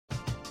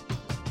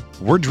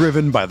We're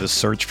driven by the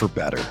search for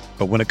better.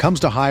 But when it comes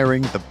to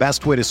hiring, the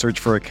best way to search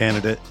for a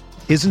candidate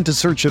isn't to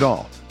search at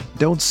all.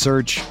 Don't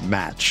search,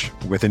 match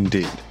with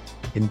Indeed.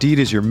 Indeed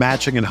is your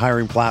matching and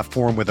hiring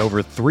platform with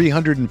over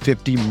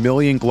 350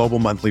 million global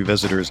monthly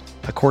visitors,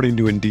 according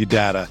to Indeed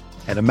data,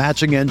 and a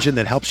matching engine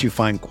that helps you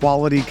find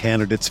quality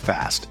candidates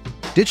fast.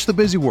 Ditch the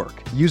busy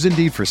work. Use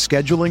Indeed for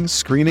scheduling,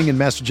 screening, and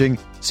messaging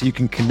so you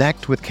can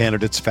connect with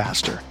candidates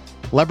faster.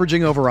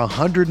 Leveraging over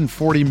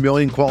 140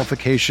 million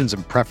qualifications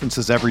and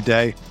preferences every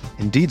day,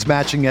 Indeed's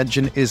matching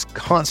engine is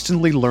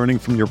constantly learning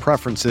from your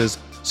preferences,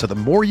 so the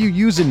more you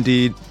use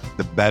Indeed,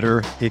 the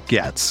better it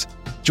gets.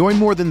 Join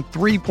more than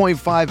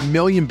 3.5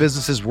 million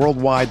businesses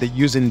worldwide that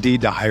use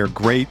Indeed to hire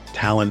great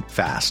talent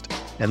fast.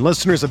 And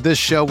listeners of this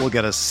show will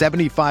get a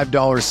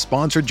 $75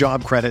 sponsored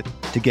job credit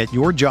to get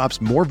your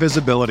jobs more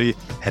visibility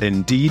at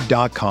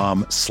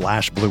Indeed.com/Blue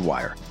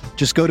Wire.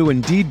 Just go to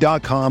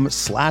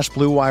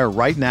Indeed.com/Blue Wire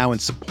right now and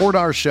support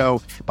our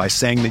show by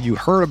saying that you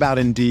heard about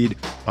Indeed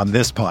on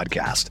this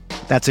podcast.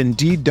 That's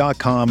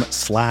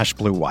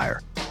Indeed.com/Blue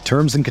Wire.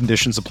 Terms and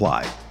conditions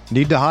apply.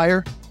 Need to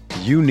hire?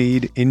 You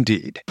need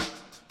Indeed.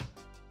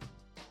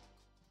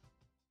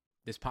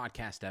 This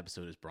podcast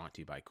episode is brought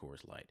to you by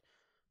Coors Light.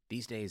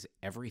 These days,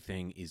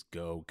 everything is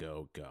go,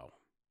 go, go.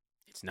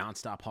 It's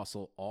nonstop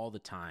hustle all the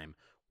time.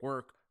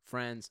 Work,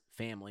 friends,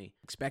 family,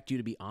 expect you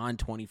to be on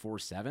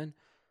 24/7.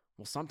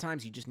 Well,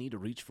 sometimes you just need to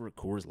reach for a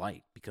Coors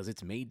Light because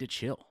it's made to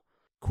chill.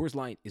 Coors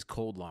Light is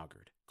cold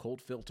lagered,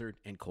 cold filtered,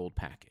 and cold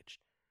packaged.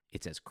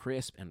 It's as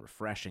crisp and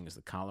refreshing as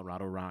the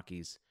Colorado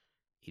Rockies.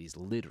 It is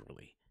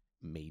literally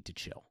made to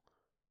chill.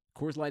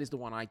 Coors Light is the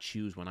one I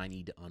choose when I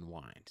need to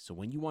unwind. So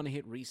when you want to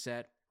hit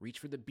reset, reach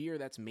for the beer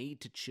that's made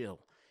to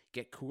chill.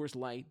 Get Coors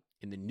Light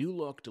in the new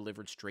look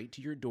delivered straight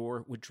to your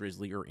door with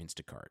Drizzly or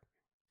Instacart.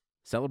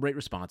 Celebrate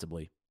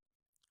responsibly.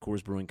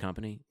 Coors Brewing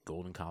Company,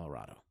 Golden,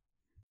 Colorado.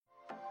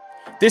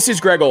 This is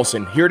Greg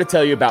Olson, here to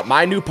tell you about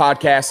my new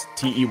podcast,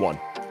 TE1.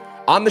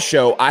 On the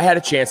show, I had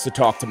a chance to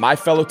talk to my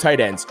fellow tight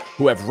ends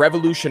who have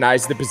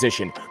revolutionized the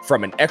position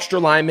from an extra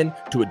lineman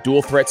to a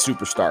dual threat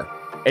superstar.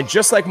 And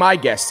just like my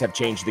guests have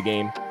changed the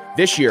game,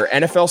 this year,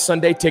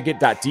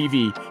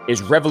 NFLSundayTicket.tv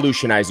is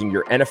revolutionizing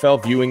your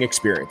NFL viewing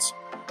experience.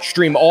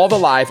 Stream all the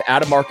live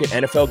out-of-market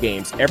NFL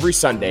games every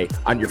Sunday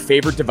on your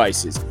favorite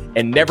devices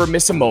and never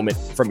miss a moment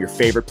from your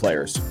favorite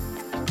players.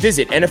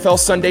 Visit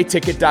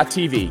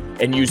NFLSundayTicket.tv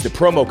and use the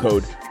promo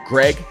code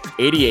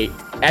GREG88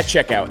 at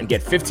checkout and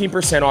get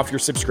 15% off your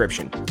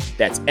subscription.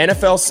 That's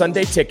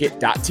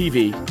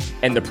NFLSundayTicket.tv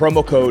and the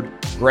promo code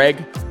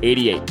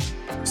GREG88.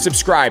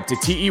 Subscribe to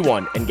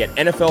TE1 and get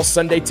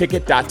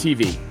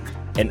NFLSundayTicket.tv.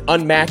 An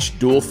unmatched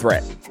dual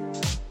threat.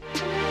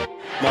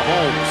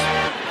 Mahomes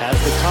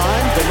has the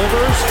time,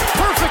 delivers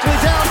perfectly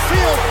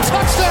downfield.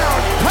 Touchdown,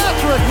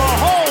 Patrick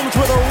Mahomes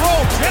with a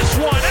rope. This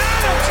one,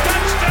 Adams,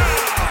 touchdown.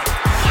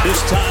 This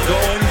time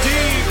going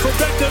deep for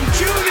Beckham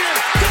Jr.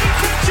 Did he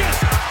catch it?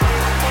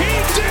 He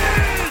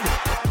did!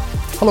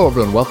 Hello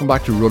everyone, welcome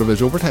back to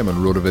RotoViz Overtime on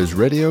RotoViz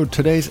Radio.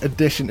 Today's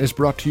edition is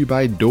brought to you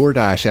by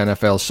DoorDash,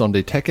 NFL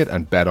Sunday Ticket,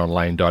 and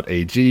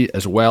BetOnline.ag,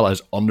 as well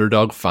as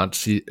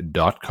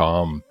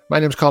UnderdogFantasy.com. My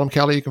name is Colin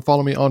Kelly. You can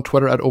follow me on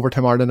Twitter at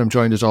Overtime Ireland. I'm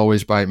joined as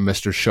always by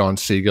Mr. Sean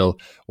Siegel,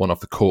 one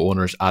of the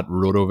co-owners at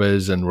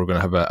RotoViz, and we're going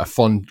to have a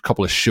fun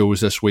couple of shows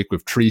this week. We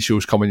have 3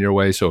 shows coming your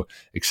way, so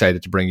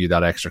excited to bring you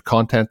that extra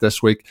content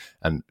this week.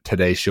 And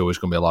today's show is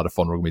going to be a lot of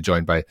fun. We're going to be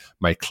joined by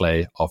Mike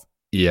Clay of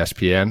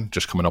ESPN,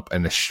 just coming up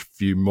in a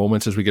few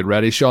moments as we get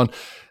ready. Sean,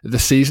 the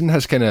season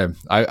has kind of,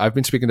 I've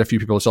been speaking to a few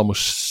people, it's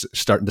almost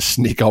starting to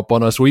sneak up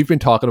on us. We've been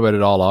talking about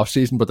it all off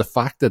season, but the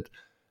fact that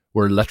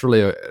we're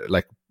literally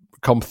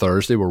come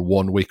Thursday, we're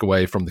 1 week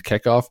away from the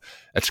kickoff.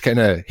 It's kind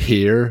of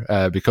here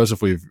because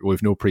if we've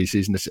no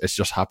preseason, it's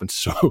just happened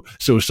so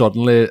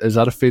suddenly. Is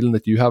that a feeling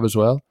that you have as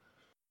well?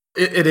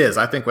 It is.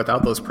 I think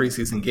without those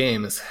preseason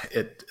games,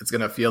 it's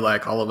going to feel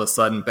like all of a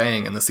sudden,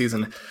 bang, and the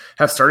season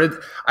has started.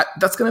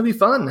 That's going to be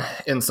fun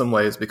in some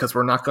ways because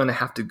we're not going to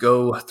have to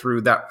go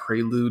through that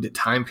prelude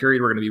time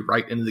period. We're going to be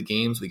right into the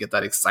games. We get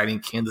that exciting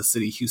Kansas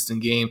City-Houston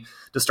game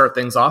to start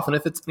things off. And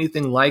if it's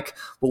anything like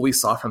what we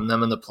saw from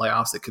them in the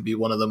playoffs, it could be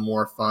one of the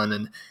more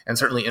fun and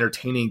certainly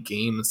entertaining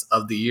games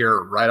of the year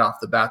right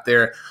off the bat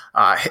there.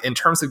 In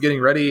terms of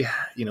getting ready,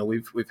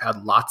 we've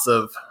had lots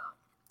of,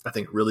 I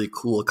think, really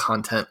cool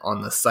content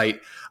on the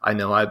site. I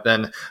know I've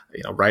been,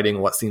 writing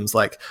what seems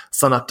like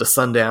sun up to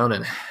sundown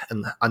and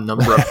a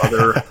number of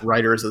other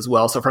writers as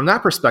well. So from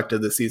that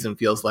perspective, the season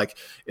feels like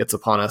it's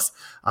upon us.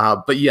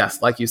 But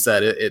yes, like you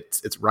said,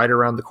 it's right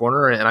around the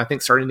corner and I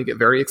think starting to get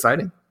very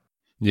exciting.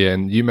 Yeah,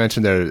 and you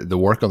mentioned there the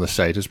work on the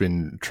site has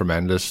been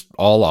tremendous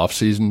all off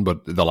season,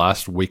 but the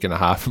last week and a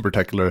half in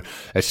particular,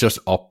 it's just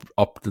up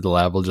to the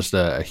level, just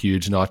a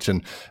huge notch,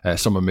 and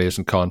some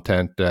amazing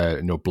content.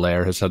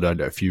 Blair has had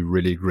a few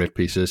really great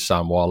pieces,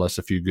 Sam Wallace,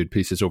 a few good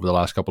pieces over the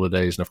last couple of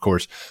days, and of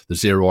course the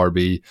Zero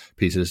RB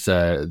pieces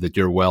that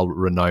you're well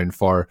renowned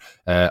for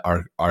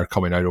are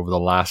coming out over the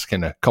last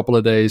kind of couple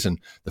of days, and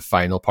the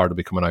final part will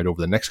be coming out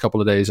over the next couple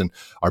of days. And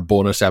our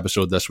bonus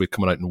episode this week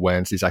coming out on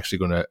Wednesday is actually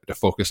going to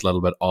focus a little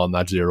bit on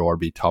that Zero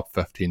RB Top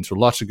 15. So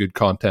lots of good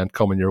content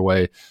coming your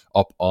way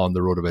up on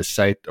the RotoViz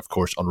site, of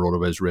course on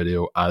RotoViz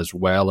Radio as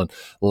well. And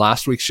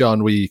last week,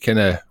 Sean, we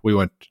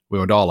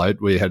went all out.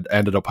 We had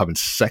ended up having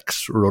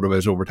 6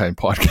 RotoViz Overtime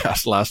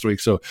podcasts last week,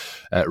 so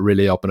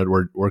really up in it.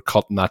 We're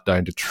cutting that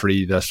down to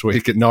 3 this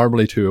week.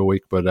 Normally 2 a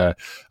week, but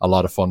a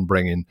lot of fun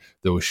bringing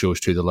those shows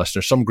to the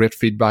listeners. Some great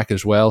feedback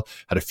as well.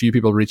 Had a few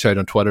people reach out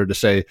on Twitter to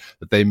say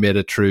that they made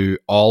it through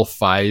all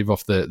 5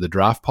 of the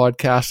draft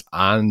podcasts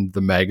and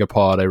the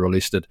Megapod. I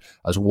released it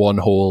as one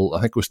whole,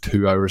 I think it was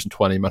 2 hours and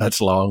 20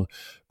 minutes long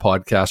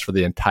podcast for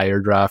the entire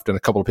draft, and a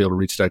couple of people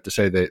reached out to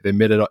say they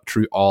made it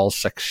through all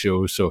 6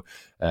 shows, so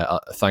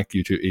thank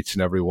you to each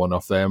and every one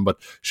of them. But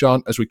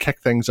Sean, as we kick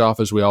things off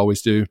as we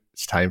always do,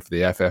 it's time for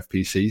the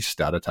FFPC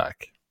Stat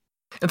Attack.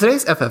 And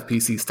today's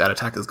FFPC Stat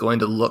Attack is going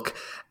to look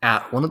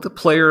at one of the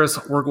players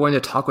we're going to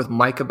talk with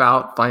Mike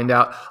about, find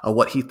out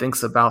what he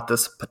thinks about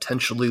this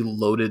potentially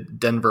loaded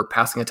Denver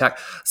passing attack.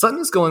 Sutton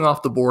is going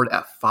off the board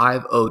at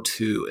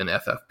 502 in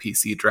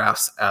FFPC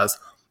drafts as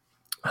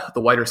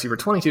the wide receiver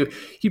 22.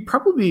 He'd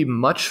probably be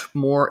much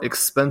more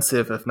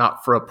expensive if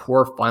not for a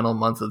poor final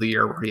month of the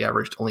year where he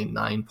averaged only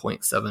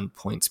 9.7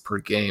 points per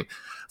game.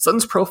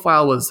 Sutton's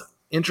profile was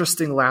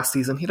interesting last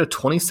season. He had a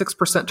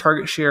 26%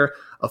 target share,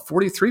 a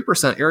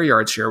 43% air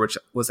yard share, which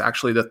was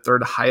actually the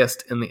 3rd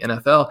highest in the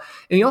NFL.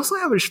 And he also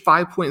averaged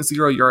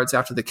 5.0 yards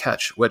after the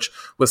catch, which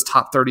was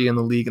top 30 in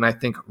the league, and I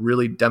think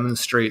really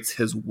demonstrates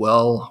his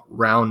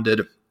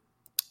well-rounded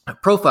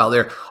profile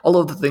there. All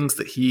of the things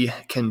that he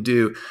can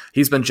do.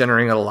 He's been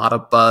generating a lot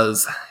of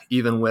buzz,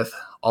 even with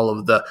all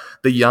of the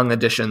young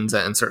additions,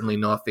 and certainly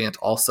Noah Fant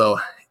also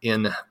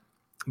in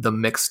the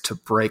mix to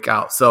break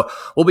out. So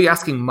we'll be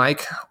asking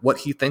Mike what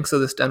he thinks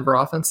of this Denver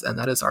offense, and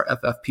that is our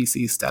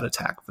FFPC Stat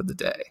Attack for the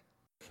day.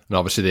 And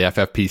obviously the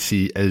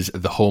FFPC is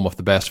the home of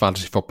the best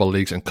fantasy football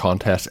leagues and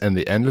contests in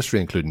the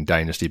industry, including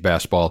Dynasty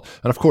Best Ball,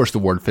 and of course the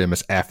world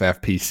famous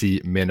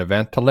FFPC main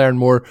event. To learn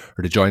more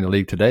or to join the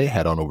league today,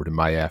 head on over to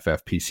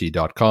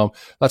myffpc.com.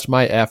 That's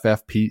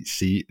myffpc.com.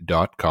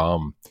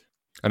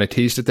 And I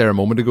teased it there a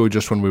moment ago,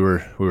 just when we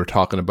were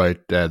talking about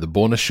the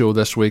bonus show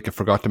this week. I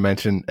forgot to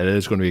mention it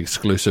is going to be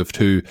exclusive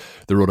to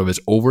the RotoViz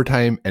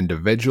Overtime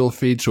individual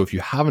feed. So if you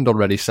haven't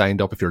already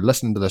signed up, if you're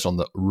listening to this on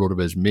the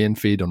RotoViz main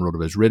feed on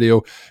RotoViz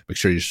Radio, make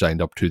sure you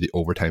signed up to the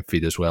Overtime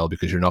feed as well,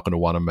 because you're not going to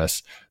want to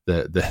miss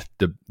the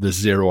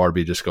zero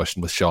RB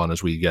discussion with Sean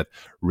as we get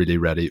really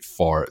ready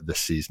for the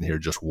season here,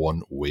 just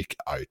 1 week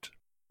out.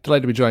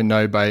 Delighted to be joined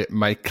now by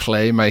Mike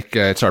Clay. Mike,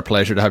 it's our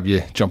pleasure to have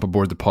you jump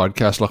aboard the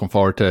podcast. Looking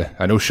forward to,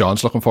 I know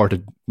Sean's looking forward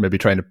to maybe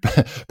trying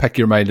to pick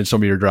your mind in some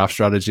of your draft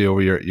strategy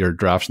over your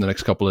drafts in the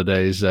next couple of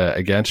days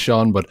against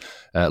Sean, but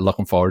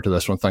looking forward to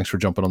this one. Thanks for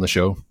jumping on the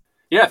show.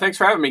 Yeah, thanks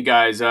for having me,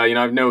 guys.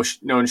 I've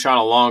known Sean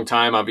a long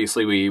time.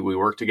 Obviously, we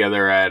worked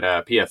together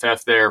at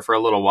PFF there for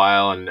a little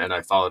while, and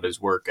I followed his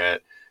work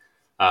at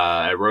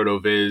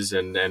RotoViz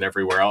and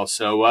everywhere else.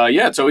 So,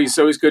 it's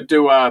always good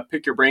to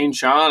pick your brain,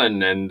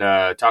 Sean, and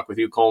talk with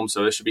you, Colm.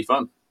 So this should be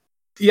fun.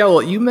 Yeah,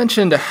 well, you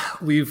mentioned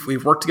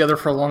we've worked together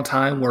for a long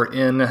time. We're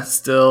in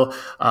still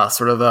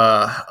sort of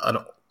an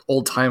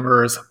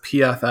old-timers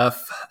PFF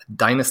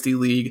Dynasty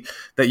League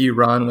that you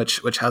run,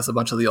 which has a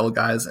bunch of the old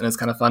guys, and it's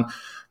kind of fun.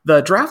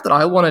 The draft that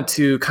I wanted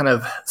to kind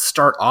of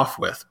start off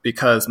with,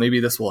 because maybe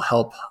this will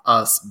help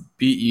us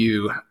beat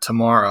you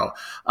tomorrow.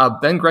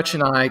 Ben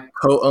Gretchen and I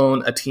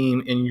co-own a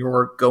team in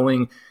your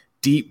Going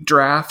Deep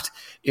draft,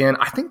 and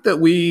I think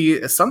that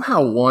we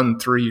somehow won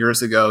 3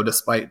 years ago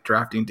despite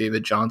drafting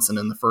David Johnson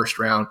in the first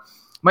round.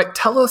 Mike,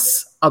 tell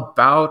us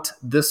about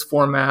this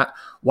format,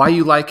 why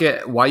you like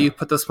it, why you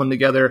put this one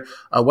together,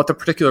 what the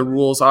particular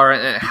rules are,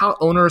 and how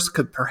owners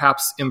could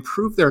perhaps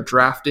improve their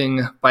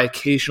drafting by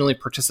occasionally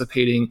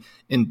participating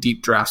in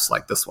deep drafts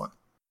like this one.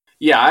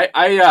 Yeah,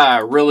 I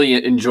really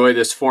enjoy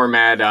this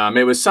format.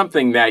 It was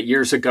something that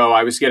years ago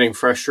I was getting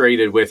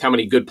frustrated with how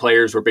many good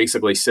players were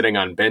basically sitting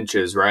on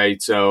benches,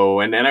 right? So,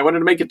 and I wanted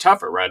to make it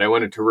tougher, right? I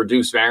wanted to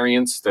reduce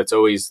variance. That's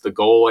always the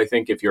goal, I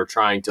think, if you're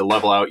trying to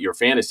level out your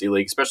fantasy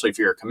league, especially if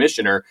you're a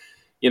commissioner.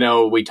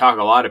 We talk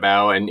a lot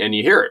about, and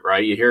you hear it,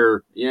 right? You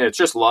hear, it's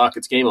just luck.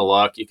 It's game of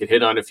luck. You could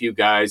hit on a few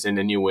guys and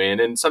then you win.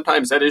 And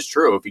sometimes that is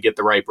true if you get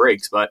the right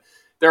breaks, but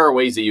there are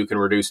ways that you can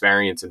reduce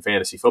variance in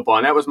fantasy football.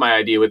 And that was my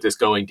idea with this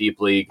Going Deep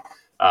League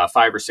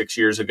 5 or 6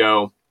 years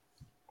ago.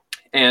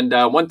 And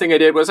one thing I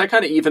did was I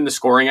kind of evened the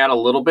scoring out a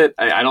little bit.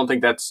 I don't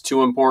think that's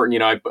too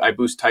important. I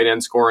boost tight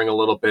end scoring a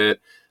little bit,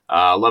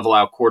 level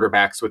out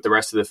quarterbacks with the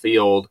rest of the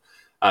field.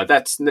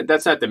 That's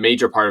not the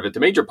major part of it.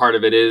 The major part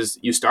of it is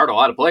you start a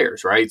lot of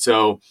players, right?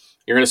 So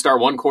you're going to start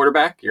 1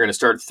 quarterback, you're going to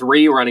start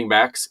 3 running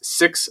backs,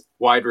 6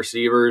 wide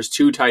receivers,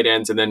 2 tight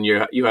ends, and then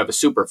you have a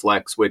super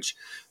flex, which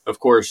of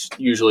course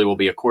usually will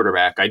be a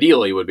quarterback.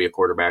 Ideally would be a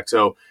quarterback.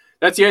 So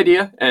that's the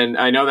idea. And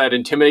I know that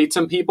intimidates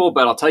some people,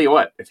 but I'll tell you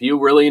what, if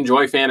you really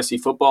enjoy fantasy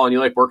football and you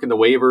like working the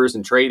waivers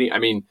and trading,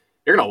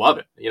 you're going to love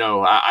it.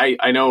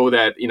 I know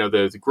that,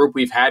 the group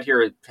we've had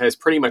here has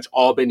pretty much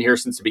all been here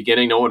since the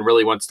beginning. No one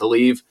really wants to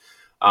leave.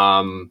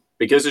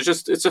 Because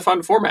it's a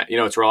fun format.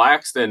 It's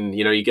relaxed, and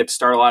you get to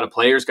start a lot of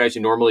players, guys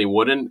you normally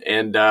wouldn't,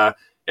 and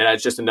And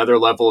that's just another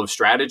level of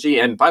strategy.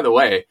 And by the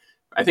way,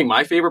 I think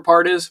my favorite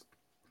part is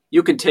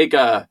you can take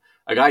a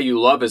guy you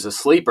love as a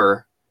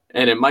sleeper,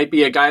 and it might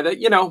be a guy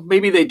that,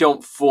 maybe they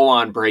don't full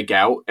on break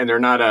out and they're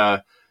not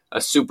a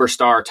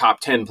superstar top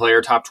 10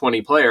 player, top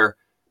 20 player,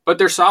 but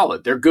they're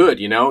solid. They're good.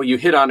 You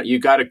hit on it. You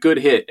got a good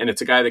hit, and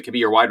it's a guy that could be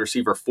your wide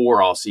receiver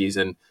 4 all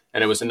season.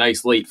 And it was a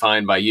nice late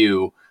find by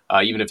you,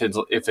 even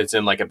if it's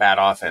in like a bad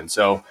offense.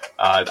 So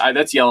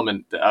that's the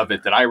element of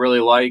it that I really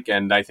like.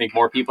 And I think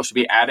more people should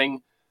be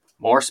adding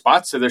more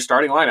spots to their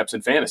starting lineups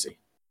in fantasy.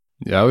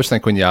 Yeah, I always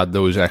think when you add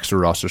those extra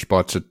roster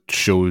spots, it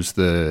shows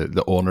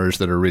the owners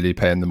that are really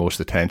paying the most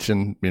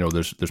attention.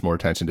 There's more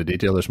attention to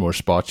detail. There's more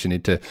spots. You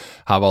need to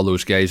have all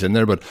those guys in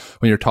there. But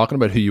when you're talking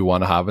about who you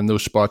want to have in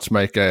those spots,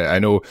 Mike, I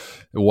know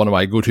one of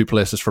my go-to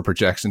places for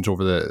projections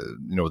over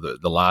the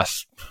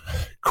last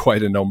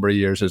quite a number of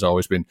years has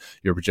always been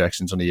your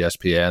projections on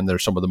ESPN. They're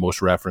some of the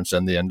most referenced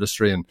in the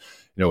industry, and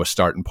a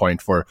starting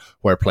point for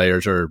where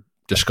players are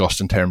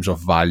discussed in terms of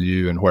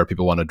value and where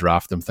people want to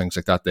draft them, things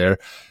like that there.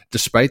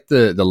 Despite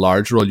the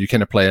large role you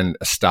kind of play in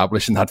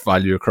establishing that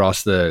value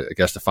across the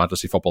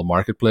fantasy football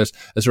marketplace,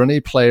 is there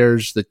any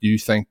players that you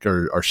think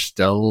are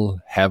still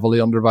heavily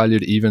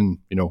undervalued, even,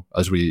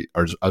 as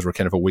we're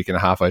kind of a week and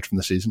a half out from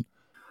the season?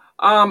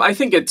 I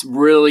think it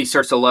really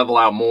starts to level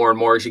out more and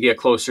more as you get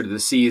closer to the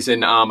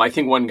season. I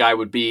think one guy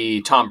would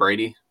be Tom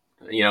Brady.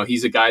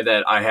 He's a guy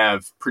that I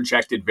have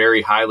projected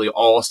very highly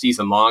all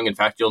season long. In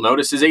fact, you'll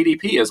notice his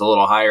ADP is a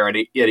little higher at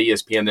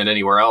ESPN than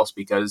anywhere else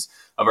because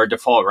of our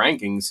default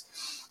rankings.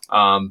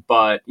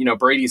 But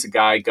Brady's a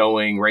guy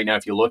going right now,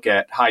 if you look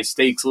at high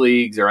stakes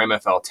leagues or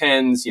MFL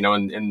 10s,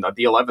 in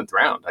the 11th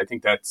round. I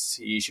think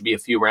he should be a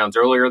few rounds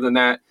earlier than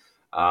that,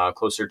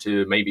 closer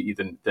to maybe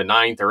even the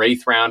 9th or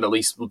 8th round, at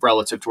least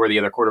relative to where the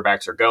other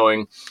quarterbacks are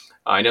going.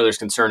 I know there's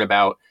concern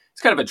about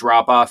it's kind of a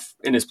drop off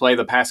in his play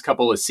the past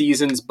couple of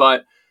seasons,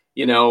 but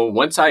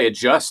once I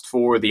adjust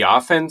for the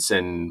offense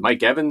and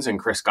Mike Evans and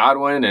Chris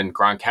Godwin and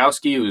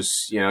Gronkowski,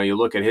 who's, you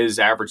look at his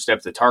average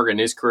depth of target in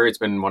his career, it's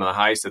been one of the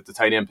highest at the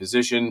tight end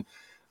position.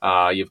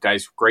 You have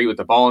guys great with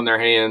the ball in their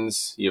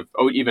hands. You have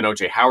even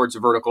O.J. Howard's a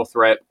vertical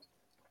threat.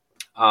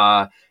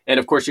 And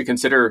of course, you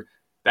consider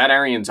that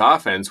Arians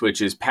offense,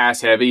 which is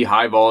pass heavy,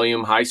 high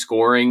volume, high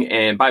scoring.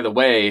 And by the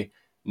way,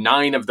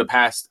 each of the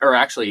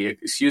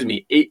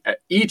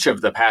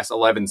past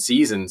 11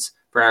 seasons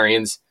for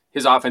Arians,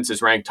 his offense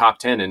is ranked top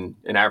 10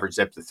 in average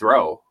depth of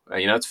throw.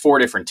 It's 4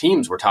 different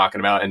teams we're talking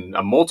about and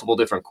multiple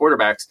different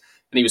quarterbacks.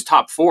 And he was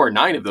top 4 in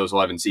 9 of those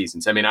 11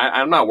 seasons. I mean,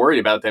 I'm not worried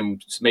about them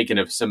making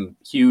some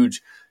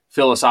huge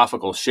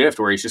philosophical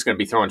shift where he's just going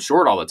to be throwing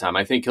short all the time.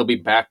 I think he'll be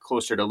back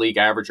closer to league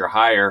average or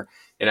higher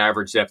in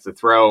average depth of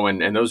throw.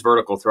 And those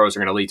vertical throws are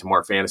going to lead to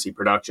more fantasy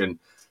production.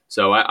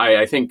 So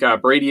I think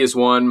Brady is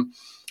one.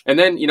 And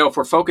then, if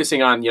we're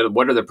focusing on,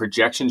 what are the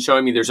projections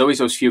showing me? There's always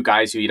those few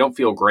guys who you don't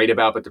feel great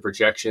about, but the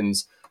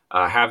projections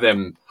have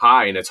them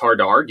high, and it's hard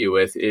to argue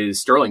with, is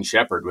Sterling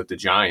Shepard with the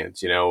Giants.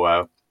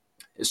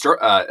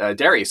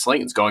 Darius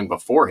Slayton's going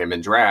before him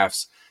in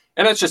drafts,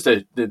 and that's just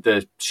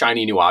the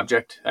shiny new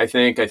object, I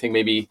think. I think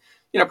maybe,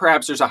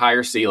 perhaps there's a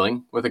higher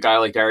ceiling with a guy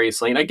like Darius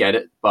Slayton. I get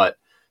it, but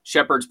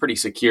Shepard's pretty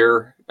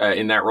secure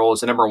in that role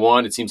as a number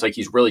one. It seems like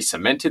he's really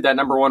cemented that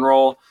number one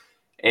role,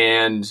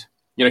 and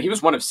he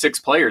was one of 6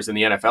 players in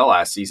the NFL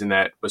last season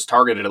that was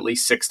targeted at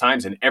least 6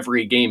 times in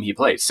every game he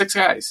played. 6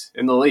 guys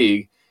in the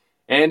league.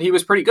 And he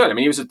was pretty good. I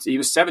mean, he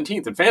was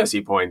 17th in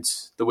fantasy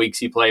points the weeks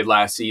he played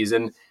last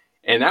season.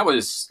 And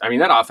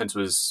that offense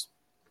was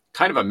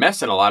kind of a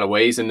mess in a lot of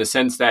ways, in the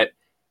sense that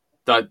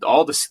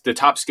all the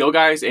top skill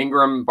guys,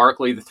 Ingram,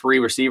 Barkley, the 3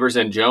 receivers,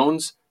 and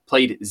Jones,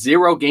 played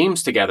 0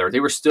 games together. They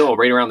were still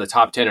right around the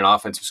top 10 in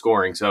offensive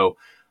scoring. So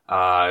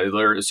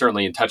they're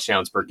certainly in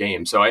touchdowns per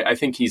game. So I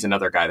think he's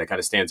another guy that kind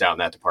of stands out in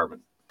that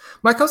department.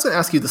 Mike, I was going to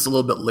ask you this a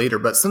little bit later,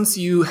 but since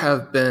you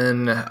have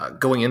been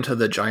going into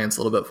the Giants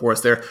a little bit for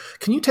us there,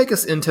 can you take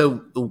us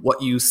into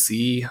what you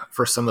see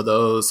for some of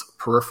those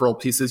peripheral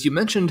pieces? You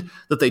mentioned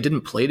that they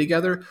didn't play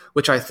together,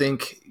 which I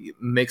think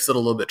makes it a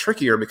little bit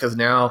trickier, because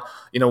now,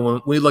 when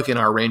we look in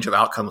our range of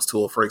outcomes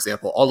tool, for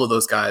example, all of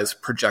those guys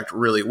project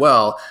really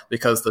well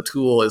because the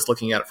tool is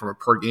looking at it from a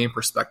per game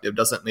perspective,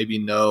 doesn't maybe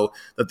know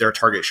that their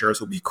target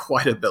shares will be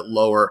quite a bit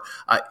lower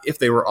if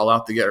they were all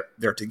out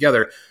there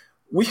together.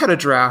 We had a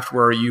draft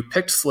where you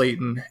picked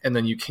Slayton and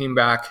then you came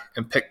back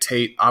and picked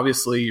Tate.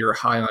 Obviously, you're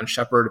high on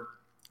Shepard.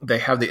 They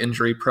have the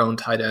injury-prone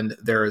tight end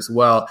there as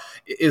well.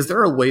 Is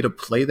there a way to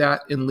play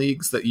that in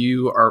leagues that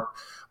you are,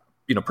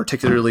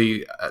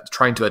 particularly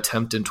trying to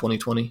attempt in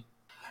 2020?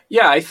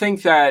 Yeah, I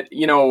think that,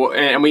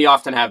 and we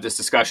often have this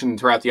discussion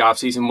throughout the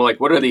offseason, like,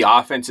 what are the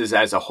offenses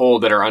as a whole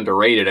that are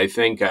underrated? I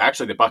think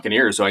actually the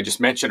Buccaneers, who I just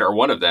mentioned, are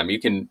one of them.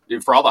 You can,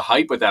 for all the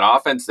hype with that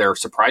offense, they're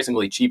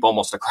surprisingly cheap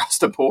almost across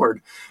the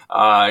board,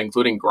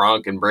 including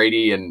Gronk and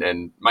Brady,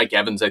 and Mike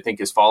Evans, I think,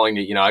 is falling.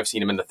 I've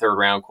seen him in the 3rd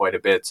round quite a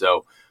bit.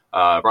 So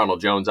Ronald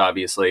Jones,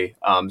 obviously.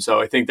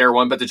 So I think they're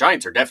one, but the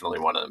Giants are definitely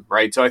one of them,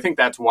 right? So I think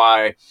that's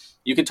why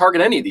you can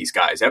target any of these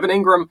guys. Evan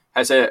Ingram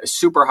has a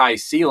super high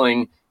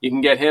ceiling. You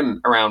can get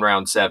him around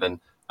round 7.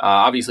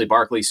 Obviously,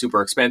 Barkley's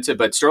super expensive,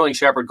 but Sterling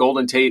Shepard,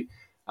 Golden Tate,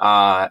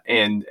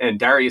 and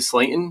Darius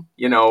Slayton,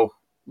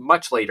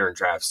 much later in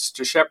drafts.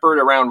 To Shepard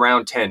around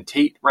round 10,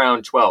 Tate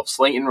round 12,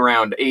 Slayton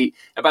round 8.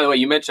 And by the way,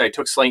 you mentioned I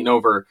took Slayton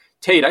over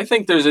Tate. I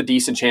think there's a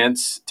decent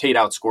chance Tate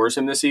outscores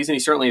him this season. He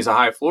certainly has a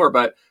high floor,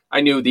 but I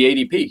knew the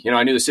ADP.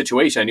 I knew the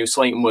situation. I knew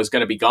Slayton was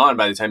going to be gone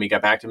by the time he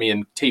got back to me,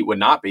 and Tate would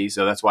not be.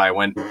 So that's why I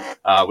went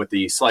with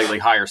the slightly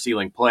higher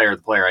ceiling player,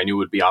 the player I knew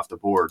would be off the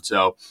board.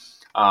 So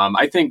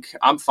I think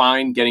I'm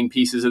fine getting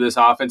pieces of this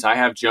offense. I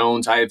have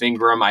Jones, I have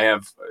Ingram, I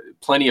have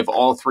plenty of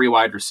all three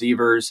wide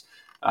receivers.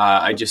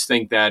 I just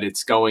think that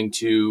it's going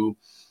to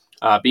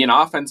be an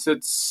offense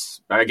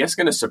that's, I guess,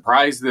 going to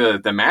surprise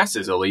the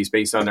masses, at least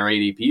based on their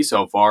ADP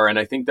so far. And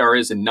I think there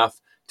is enough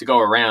to go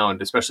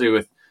around, especially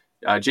with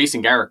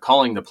Jason Garrett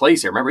calling the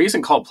plays here. Remember, he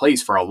hasn't called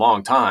plays for a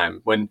long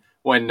time. When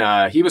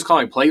he was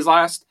calling plays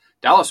last,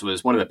 Dallas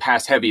was one of the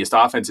pass-heaviest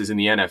offenses in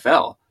the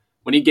NFL.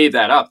 When he gave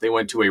that up, they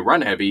went to a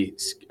run-heavy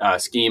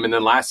scheme, and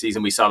then last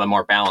season we saw them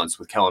more balanced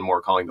with Kellen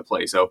Moore calling the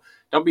play. So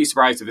don't be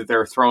surprised if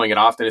they're throwing it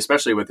often,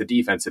 especially with the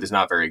defense that is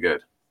not very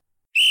good.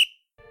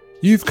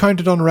 You've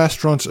counted on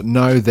restaurants,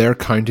 now they're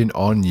counting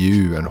on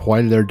you, and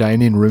while their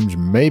dining rooms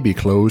may be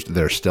closed,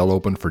 they're still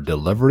open for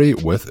delivery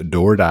with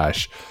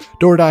DoorDash.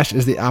 DoorDash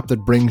is the app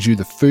that brings you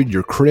the food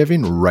you're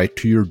craving right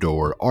to your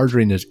door.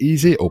 Ordering is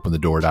easy. Open the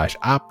DoorDash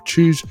app,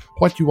 choose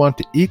what you want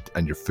to eat,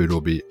 and your food will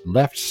be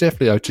left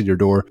safely outside your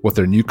door with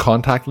their new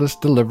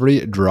contactless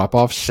delivery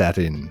drop-off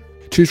setting.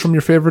 Choose from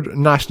your favorite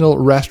national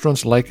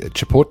restaurants like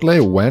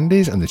Chipotle,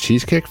 Wendy's, and the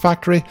Cheesecake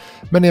Factory.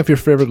 Many of your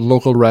favorite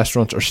local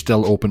restaurants are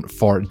still open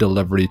for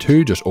delivery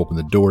too. Just open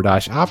the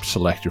DoorDash app,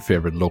 select your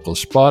favorite local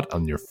spot,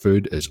 and your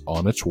food is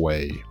on its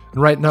way.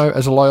 And right now,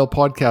 as a loyal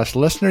podcast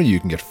listener, you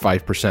can get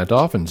 5%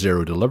 off and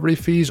 0 delivery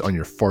fees on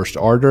your first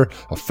order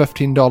of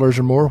 $15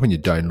 or more when you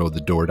download the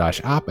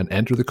DoorDash app and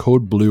enter the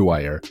code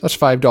BLUEWIRE. That's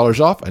 $5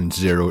 off and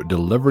 0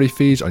 delivery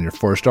fees on your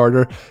first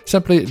order.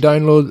 Simply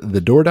download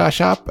the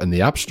DoorDash app in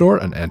the App Store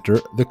and enter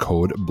the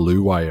code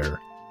BLUEWIRE.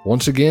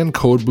 Once again,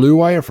 code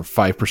BLUEWIRE for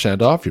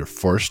 5% off your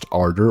first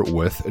order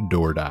with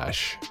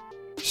DoorDash.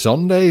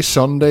 Sundays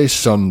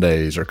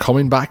are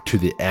coming back to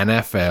the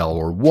NFL.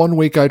 We're 1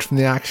 week out from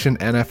the action.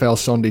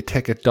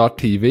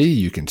 NFLSundayTicket.tv.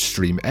 You can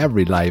stream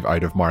every live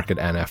out-of-market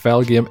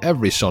NFL game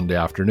every Sunday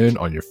afternoon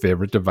on your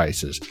favorite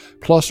devices.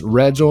 Plus,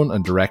 Red Zone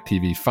and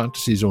DirecTV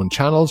Fantasy Zone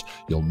channels.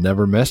 You'll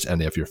never miss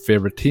any of your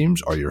favorite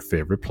teams or your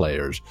favorite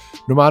players.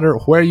 No matter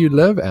where you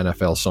live,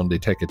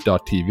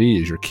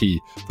 NFLSundayTicket.tv is your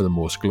key for the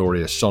most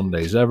glorious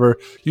Sundays ever.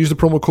 Use the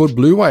promo code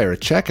BLUEWIRE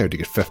at checkout to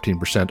get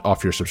 15%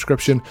 off your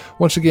subscription.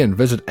 Once again,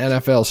 visit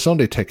NFLSundayTicket.tv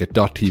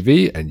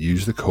and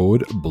use the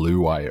code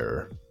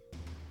BLUEWIRE.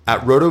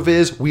 At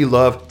RotoViz, we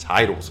love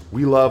titles,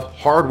 we love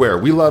hardware,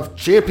 we love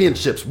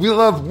championships, we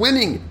love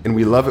winning, and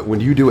we love it when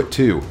you do it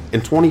too.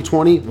 In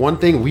 2020, one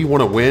thing we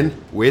want to win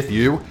with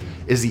you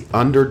is the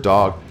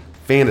Underdog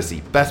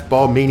Fantasy Best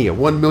Ball Mania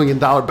 $1 million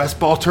Best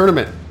Ball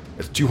Tournament.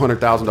 It's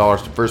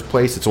 $200,000 to first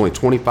place. It's only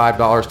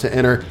 $25 to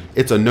enter.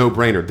 It's a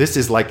no-brainer. This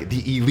is like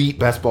the elite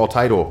best ball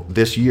title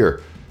this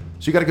year.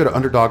 So you got to go to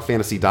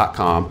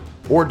UnderdogFantasy.com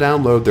or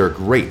download their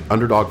great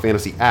Underdog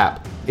Fantasy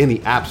app in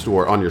the App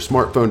Store on your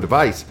smartphone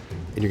device,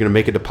 and you're going to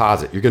make a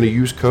deposit. You're going to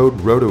use code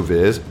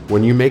RotoViz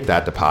when you make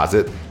that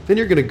deposit. Then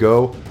you're going to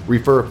go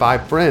refer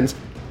 5 friends,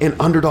 and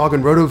Underdog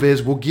and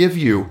RotoViz will give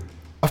you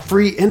a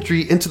free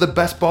entry into the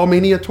Best Ball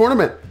Mania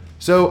tournament.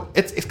 So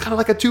it's kind of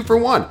like a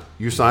 2-for-1.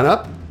 You sign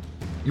up,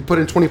 you put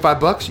in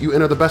 $25, you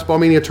enter the Best Ball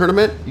Mania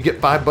tournament, you get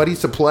 5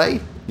 buddies to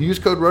play. You use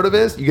code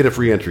RotoViz, you get a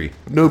free entry.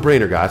 No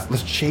brainer, guys.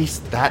 Let's chase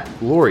that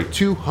glory.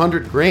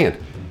 $200,000.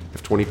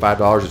 If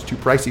 $25 is too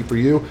pricey for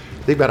you,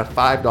 they've got a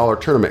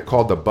 $5 tournament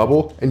called The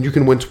Bubble, and you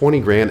can win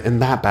 $20,000 in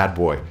that bad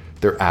boy.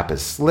 Their app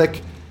is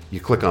slick. You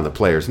click on the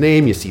player's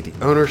name, you see the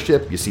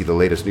ownership, you see the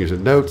latest news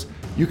and notes.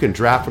 You can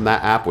draft from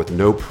that app with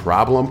no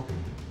problem.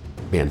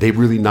 Man, they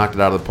really knocked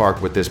it out of the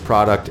park with this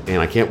product,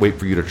 and I can't wait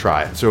for you to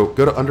try it. So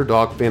go to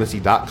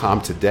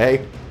UnderdogFantasy.com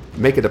today,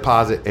 make a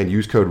deposit, and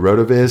use code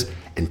RotoViz,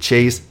 and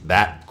chase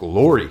that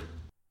glory.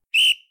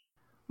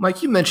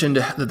 Mike, you mentioned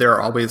that there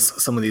are always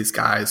some of these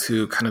guys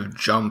who kind of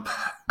jump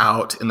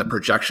out in the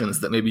projections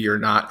that maybe you're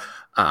not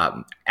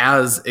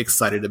as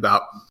excited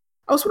about.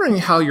 I was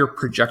wondering how your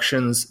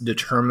projections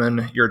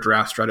determine your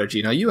draft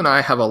strategy. Now, you and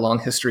I have a long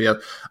history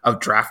of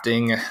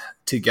drafting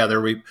together.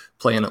 We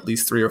play in at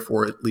least 3 or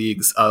 4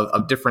 leagues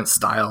of different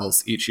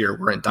styles each year.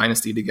 We're in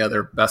Dynasty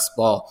together, Best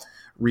Ball,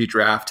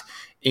 Redraft.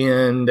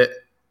 And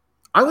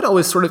I would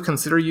always sort of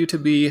consider you to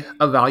be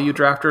a value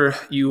drafter.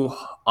 You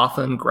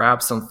often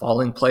grab some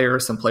falling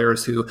players, some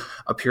players who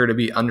appear to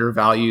be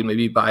undervalued,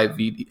 maybe by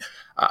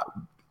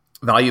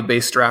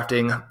value-based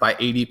drafting, by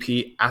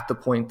ADP at the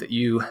point that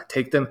you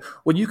take them.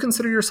 Would you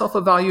consider yourself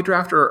a value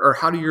drafter, or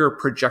how do your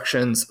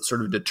projections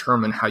sort of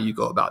determine how you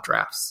go about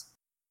drafts?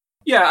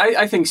 Yeah,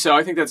 I think so.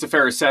 I think that's a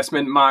fair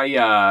assessment.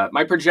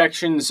 My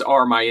projections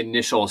are my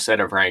initial set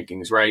of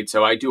rankings, right?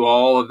 So I do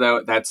all of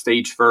that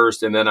stage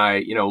first, and then I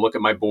look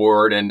at my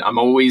board, and I'm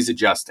always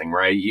adjusting,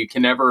 right? You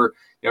can never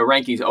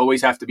rankings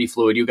always have to be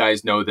fluid. You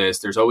guys know this.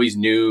 There's always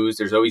news.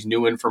 There's always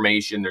new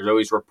information. There's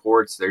always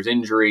reports. There's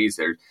injuries.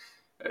 There's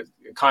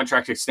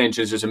contract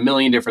extensions. There's a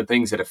million different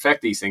things that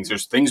affect these things.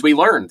 There's things we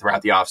learn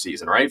throughout the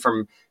offseason, right?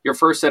 From your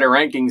first set of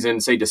rankings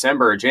in, say,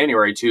 December or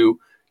January to,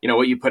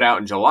 what you put out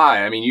in July.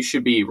 I mean, you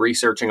should be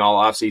researching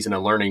all offseason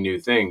and learning new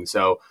things.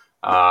 So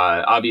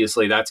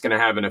obviously that's going to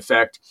have an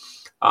effect.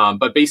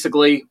 But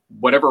basically,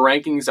 whatever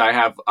rankings I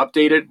have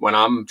updated when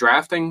I'm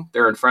drafting,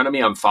 they're in front of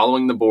me. I'm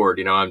following the board.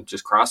 I'm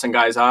just crossing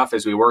guys off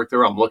as we work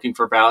through. I'm looking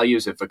for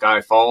values. If a guy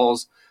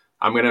falls,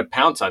 I'm going to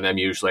pounce on them.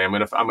 Usually, I'm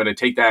going to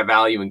take that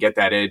value and get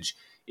that edge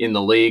in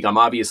the league. I'm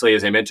obviously,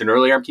 as I mentioned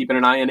earlier, I'm keeping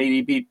an eye on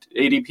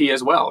ADP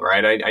as well,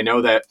 right? I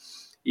know that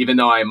even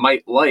though I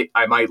might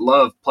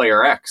love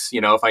player X,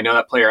 if I know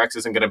that player X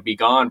isn't going to be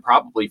gone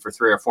probably for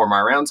 3 or 4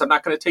 more rounds, I'm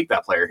not going to take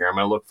that player here. I'm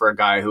going to look for a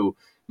guy who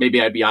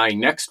maybe I'd be eyeing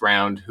next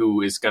round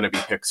who is going to be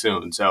picked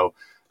soon. So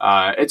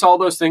it's all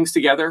those things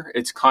together.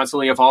 It's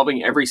constantly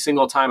evolving. Every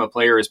single time a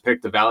player is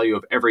picked, the value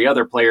of every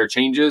other player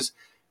changes.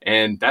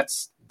 And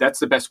that's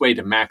the best way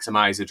to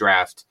maximize a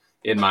draft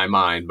in my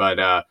mind.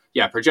 But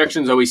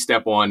projections always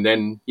step one.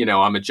 Then,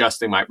 I'm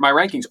adjusting my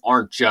rankings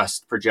aren't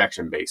just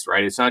projection based,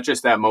 right? It's not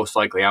just that most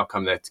likely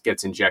outcome that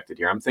gets injected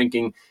here. I'm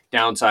thinking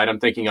downside. I'm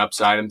thinking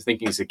upside. I'm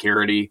thinking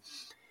security.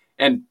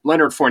 And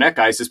Leonard Fournette,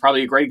 guys, is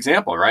probably a great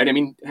example, right? I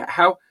mean,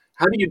 how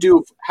do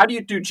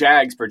you do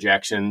Jags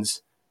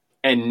projections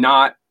and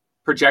not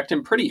project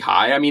him pretty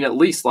high? I mean, at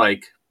least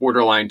like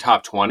borderline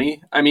top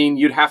 20. I mean,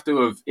 you'd have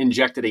to have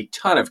injected a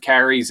ton of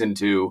carries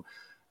into,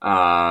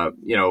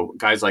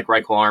 guys like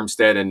Reichel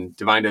Armstead and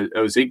Devine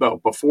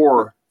Ozigbo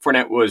before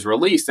Fournette was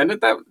released. And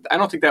I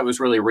don't think that was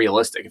really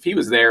realistic. If he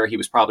was there, he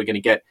was probably going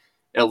to get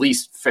at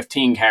least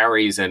 15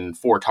 carries and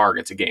 4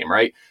 targets a game,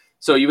 right?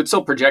 So you would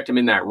still project him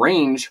in that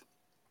range,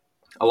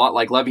 a lot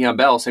like Le'Veon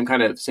Bell, same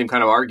kind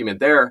of argument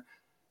there.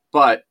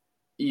 But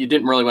you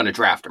didn't really want to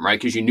draft him, right?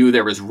 Because you knew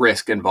there was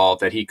risk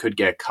involved that he could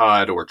get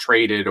cut or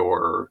traded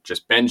or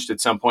just benched at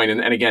some point.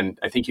 And again,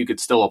 I think you could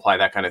still apply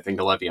that kind of thing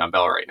to Le'Veon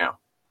Bell right now.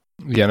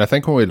 Yeah, and I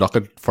think when we look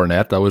at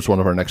Fournette, that was one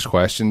of our next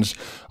questions.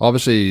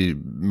 Obviously,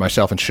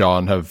 myself and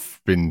Sean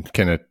have been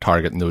kind of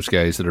targeting those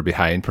guys that are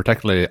behind,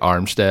 particularly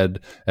Armstead,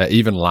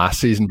 even last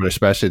season, but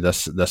especially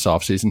this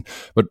offseason.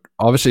 But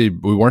obviously,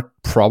 we weren't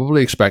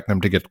probably expecting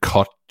him to get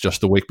cut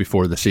just the week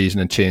before the season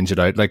and change it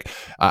out. Like,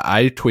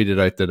 I tweeted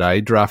out that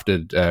I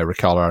drafted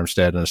Reichel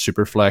Armstead in a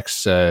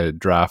Superflex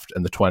draft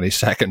in the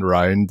 22nd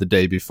round the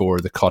day before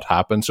the cut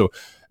happened. So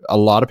a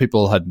lot of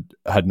people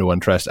had no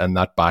interest in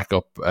that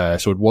backup.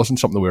 So it wasn't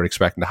something we were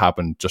expecting to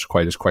happen just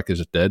quite as quick as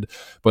it did.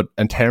 But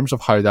in terms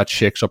of how that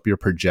shakes up your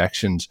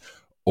projections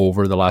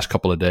over the last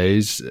couple of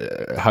days,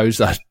 how's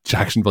that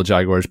Jacksonville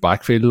Jaguars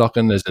backfield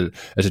looking? Is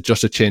it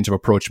just a change of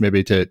approach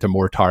maybe to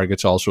more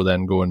targets also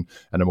then going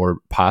in a more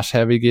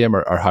pass-heavy game?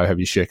 Or how have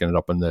you shaken it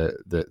up in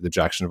the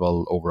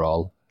Jacksonville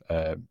overall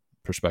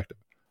perspective?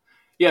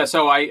 Yeah,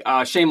 so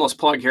I shameless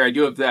plug here. I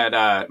do have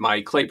that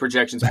my Clay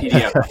projections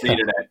PDF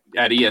updated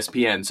at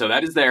ESPN. So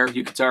that is there.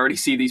 You can already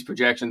see these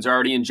projections are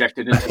already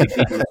injected into the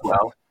game as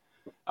well.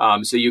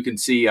 So you can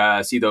see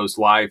those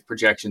live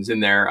projections in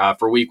there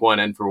for week 1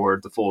 and for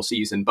the full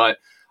season. But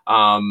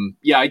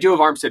I do have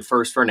Armstead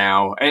first for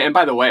now. And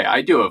by the way,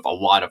 I do have a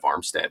lot of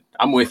Armstead.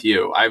 I'm with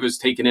you. I was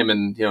taking him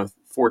in 14th,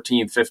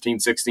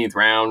 15th, 16th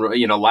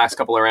round. Last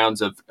couple of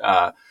rounds of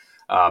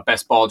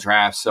best ball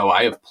drafts. So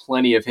I have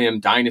plenty of him,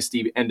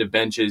 dynasty end of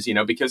benches,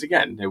 because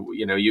again,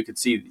 you could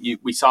see,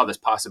 we saw this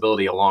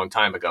possibility a long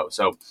time ago.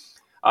 So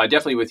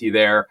definitely with you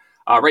there.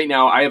 Right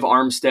now I have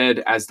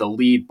Armstead as the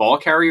lead ball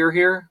carrier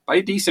here by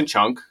a decent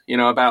chunk,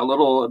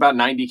 about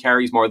 90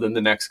 carries more than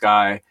the next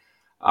guy.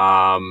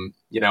 I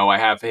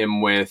have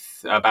him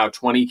with about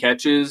 20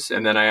 catches,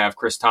 and then I have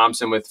Chris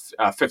Thompson with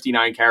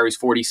 59 carries,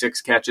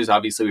 46 catches.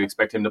 Obviously we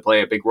expect him to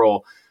play a big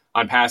role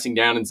on passing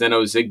down, and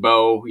Zeno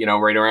Zigbo,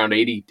 right around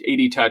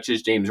 80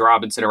 touches, James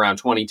Robinson around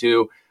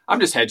 22. I'm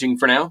just hedging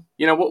for now.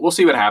 We'll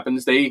see what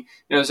happens.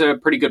 There's a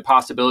pretty good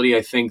possibility,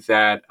 I think,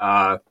 that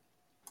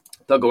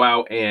they'll go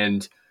out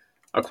and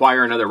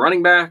acquire another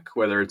running back,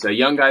 whether it's a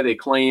young guy they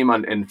claim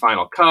in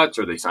final cuts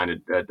or they sign a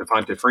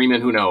Devonta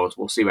Freeman. Who knows?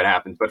 We'll see what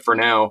happens. But for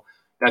now,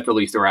 that's at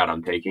least the route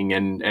I'm taking.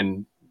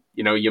 And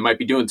you might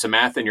be doing some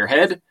math in your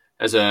head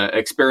as a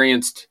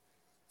experienced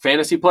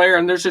fantasy player,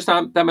 and there's just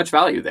not that much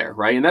value there,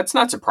 right? And that's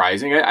not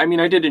surprising. I mean,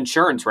 I did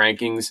insurance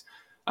rankings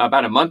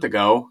about a month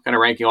ago, kind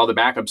of ranking all the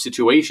backup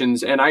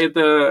situations, and I had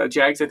the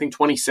Jags, I think,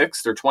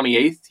 26th or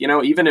 28th.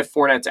 Even if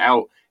Fournette's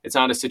out, it's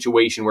not a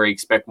situation where you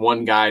expect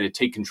one guy to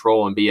take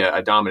control and be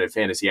a dominant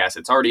fantasy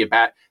asset. It's already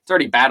bad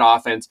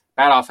offense,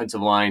 bad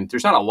offensive line.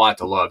 There's not a lot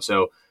to love.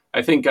 So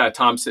I think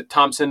Thompson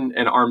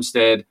and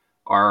Armstead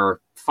are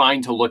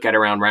fine to look at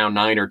around round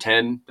 9 or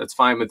 10. That's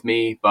fine with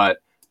me, but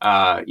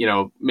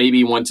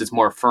maybe once it's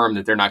more firm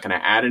that they're not going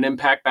to add an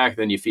impact back,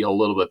 then you feel a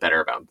little bit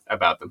better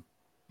about them.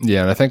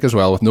 Yeah, and I think as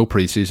well with no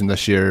preseason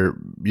this year,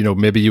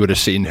 maybe you would have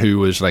seen who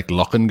was like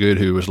looking good,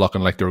 who was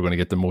looking like they were going to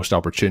get the most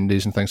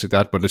opportunities and things like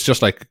that. But it's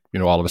just like,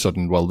 all of a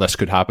sudden, well, this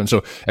could happen.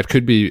 So it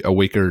could be a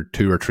week or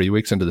 2 or 3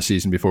 weeks into the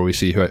season before we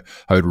see how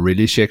it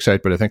really shakes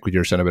out. But I think what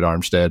you're saying about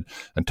Armstead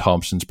and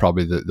Thompson's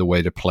probably the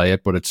way to play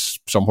it. But it's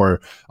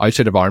somewhere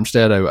outside of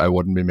Armstead, I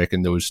wouldn't be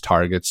making those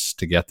targets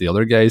to get the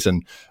other guys.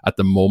 And at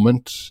the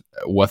moment,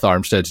 with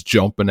Armstead's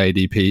jump in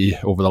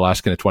ADP over the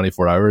last kind of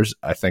 24 hours,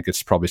 I think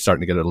it's probably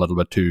starting to get a little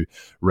bit too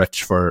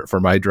rich for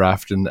my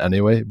draft and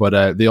anyway.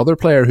 But the other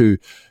player who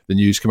the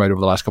news came out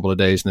over the last couple of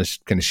days and has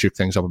kind of shook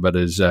things up a bit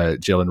is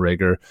Jalen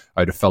Reagor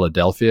out of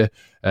Philadelphia.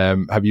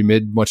 Have you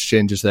made much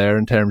changes there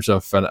in terms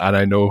of, and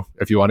I know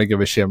if you want to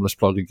give a shameless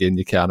plug again,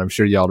 you can. I'm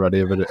sure you already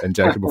have it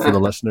injectable for the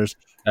listeners.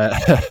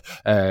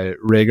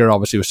 Reagor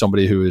obviously was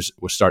somebody who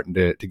was starting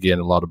to gain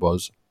a lot of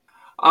buzz.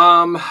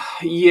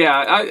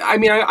 Yeah, I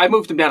mean, I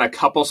moved him down a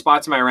couple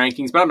spots in my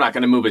rankings, but I'm not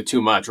going to move it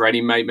too much, right?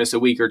 He might miss a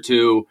week or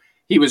two.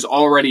 He was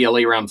already a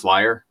late round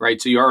flyer,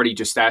 right? So you already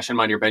just stash him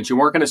on your bench. You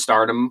weren't going to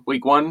start him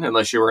week 1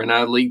 unless you were in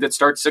a league that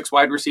starts 6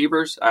 wide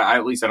receivers.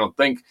 At least I don't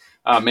think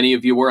many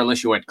of you were,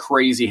 unless you went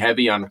crazy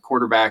heavy on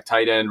quarterback,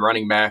 tight end,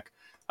 running back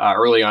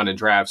early on in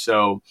draft.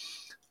 So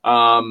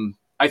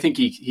I think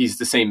he's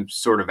the same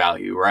sort of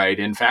value, right?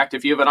 In fact,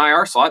 if you have an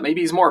IR slot,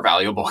 maybe he's more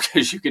valuable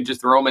because you can just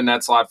throw him in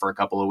that slot for a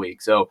couple of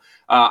weeks. So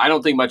I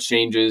don't think much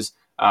changes.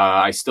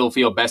 I still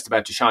feel best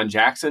about Deshaun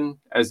Jackson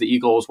as the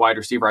Eagles wide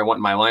receiver I want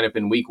in my lineup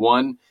in week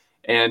 1.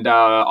 And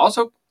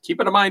also keep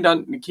your eye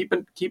on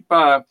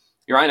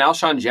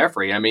Alshon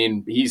Jeffrey. I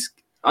mean, he's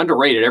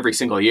underrated every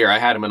single year. I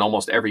had him in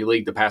almost every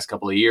league the past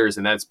couple of years,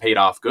 and that's paid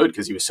off good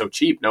because he was so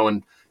cheap. No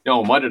one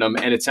wanted him,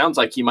 and it sounds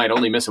like he might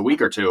only miss a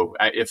week or two,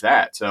 if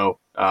that. So,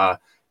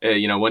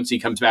 once he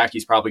comes back,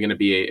 he's probably going to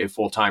be a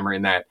full timer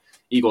in that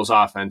Eagles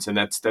offense, and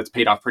that's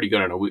paid off pretty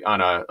good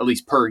on a at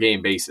least per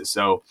game basis.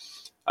 So,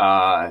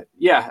 as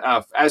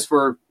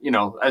for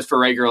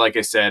Reagor, like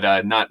I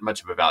said, not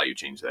much of a value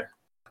change there.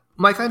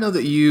 Mike, I know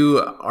that you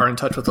are in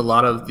touch with a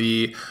lot of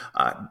the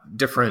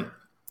different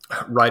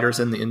writers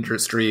in the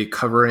industry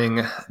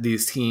covering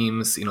these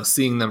teams,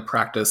 seeing them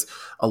practice,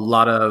 a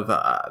lot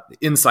of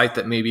insight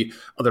that maybe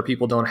other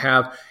people don't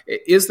have.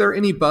 Is there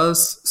any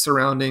buzz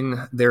surrounding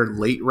their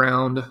late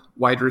round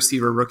wide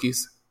receiver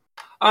rookies?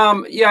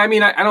 I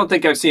mean, I don't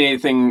think I've seen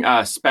anything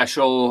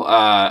special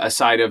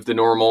aside of the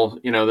normal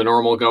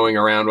going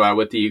around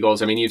with the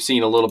Eagles. I mean, you've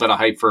seen a little bit of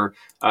hype for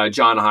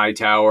John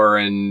Hightower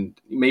and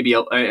maybe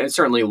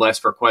certainly less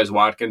for Quez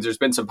Watkins. There's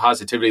been some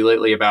positivity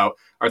lately about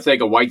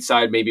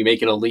Arcega-Whiteside maybe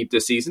making a leap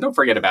this season. Don't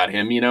forget about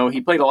him.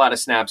 He played a lot of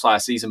snaps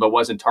last season, but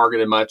wasn't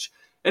targeted much.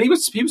 And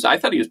I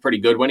thought he was pretty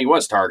good when he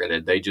was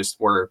targeted. They just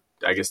were,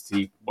 I guess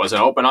he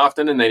wasn't open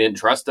often and they didn't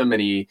trust him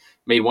and he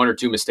made 1 or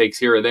 2 mistakes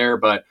here or there,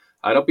 but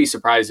don't be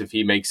surprised if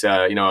he makes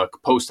a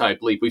post-type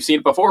leap. We've seen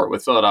it before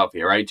with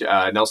Philadelphia, right?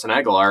 Nelson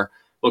Aguilar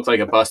looked like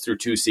a bust through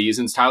 2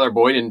 seasons. Tyler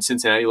Boyd in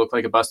Cincinnati looked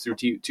like a bust through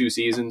 2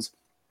 seasons.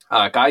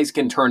 Guys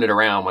can turn it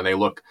around when they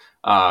look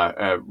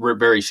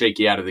very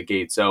shaky out of the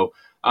gate. So,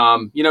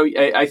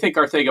 I think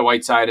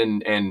Arcega-Whiteside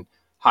and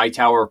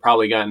Hightower have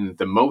probably gotten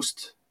the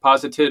most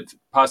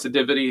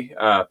positivity,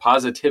 if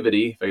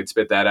I could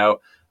spit that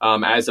out,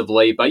 as of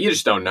late. But you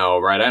just don't know,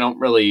 right? I don't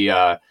really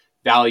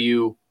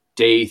value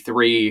day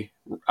 3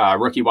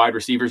 rookie wide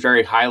receivers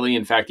very highly.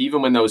 In fact,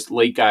 even when those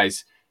late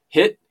guys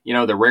hit,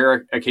 the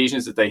rare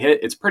occasions that they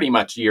hit, it's pretty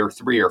much year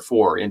 3 or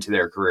 4 into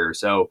their career.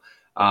 So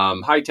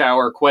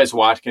Hightower, Quez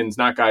Watkins,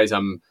 not guys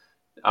I'm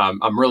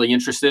really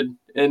interested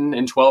in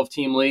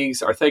 12-team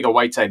leagues.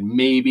 Arcega-Whiteside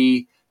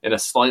maybe in a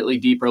slightly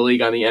deeper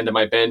league on the end of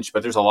my bench,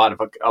 but there's a lot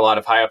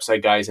of high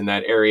upside guys in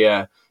that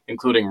area,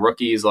 including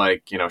rookies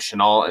like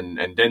Chenault and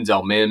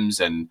Denzel Mims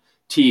and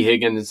T.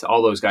 Higgins.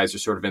 All those guys are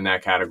sort of in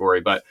that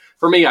category. But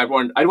for me, I'd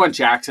want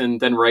Jackson,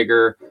 then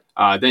Reagor,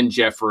 then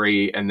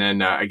Jeffrey, and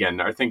then again,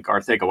 I think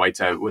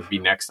Arcega-Whiteside would be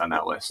next on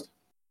that list.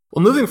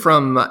 Well, moving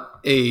from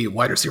a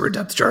wide receiver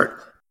depth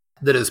chart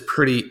that is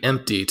pretty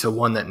empty to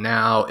one that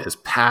now is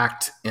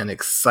packed and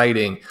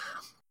exciting,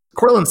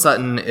 Courtland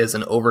Sutton is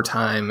an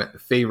overtime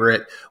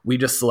favorite. We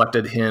just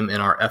selected him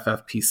in our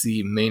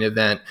FFPC main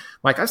event.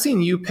 Mike, I've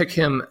seen you pick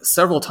him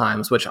several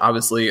times, which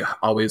obviously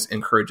always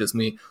encourages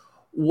me.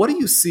 What do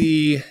you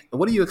see?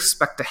 What do you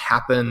expect to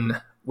happen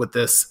with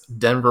this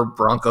Denver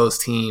Broncos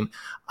team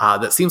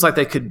that seems like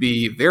they could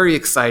be very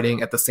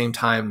exciting at the same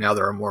time? Now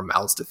there are more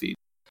mouths to feed.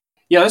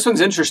 Yeah, this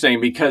one's interesting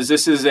because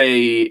this is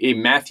a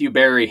Matthew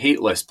Berry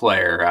hate list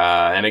player.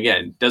 And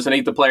again, doesn't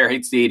hate the player,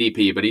 hates the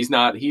ADP, but he's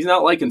not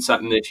liking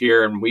Sutton this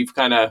year. And we've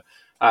kind of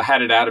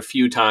had it out a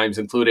few times,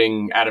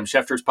 including Adam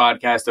Schefter's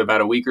podcast about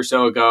a week or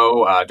so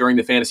ago during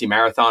the Fantasy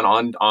Marathon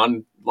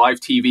on live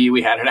TV.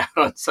 We had it out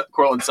on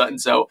Courtland Sutton.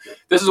 So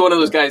this is one of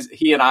those guys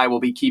he and I will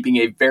be keeping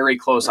a very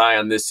close eye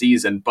on this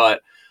season.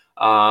 But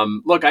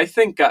look, I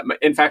think,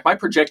 in fact, my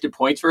projected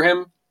points for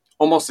him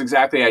almost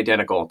exactly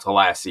identical to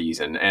last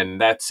season. And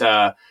that's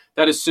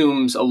that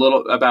assumes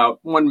about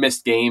one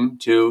missed game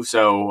too.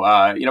 So,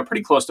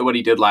 pretty close to what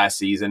he did last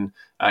season,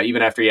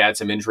 even after he had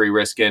some injury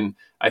risk in.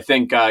 I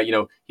think,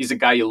 he's a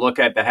guy you look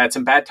at that had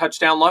some bad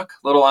touchdown luck,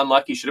 a little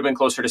unlucky. Should have been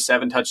closer to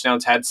 7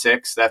 touchdowns, had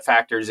 6. That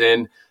factors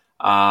in.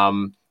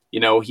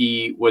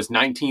 He was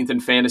 19th in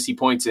fantasy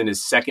points in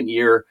his second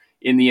year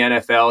in the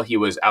NFL. He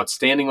was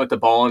outstanding with the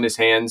ball in his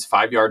hands,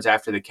 5 yards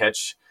after the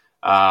catch,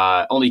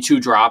 only 2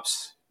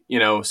 drops,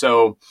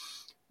 so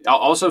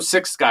also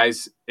 6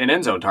 guys in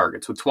end zone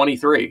targets with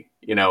 23,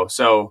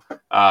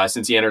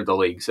 since he entered the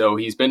league. So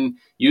he's been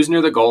used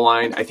near the goal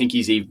line. I think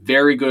he's a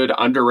very good,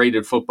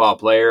 underrated football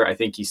player. I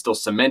think he's still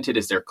cemented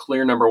as their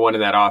clear number 1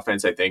 in that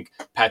offense. I think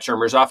Pat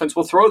Shurmur's offense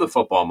will throw the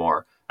football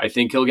more. I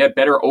think he'll get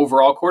better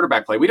overall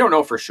quarterback play. We don't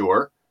know for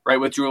sure, right?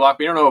 With Drew Lock,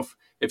 we don't know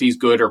if he's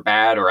good or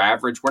bad or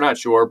average. We're not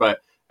sure,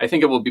 but I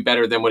think it will be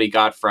better than what he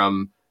got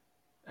from,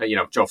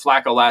 Joe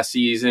Flacco last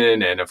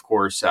season. And of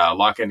course,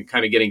 Lock kind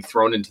of getting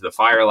thrown into the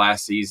fire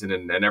last season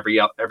and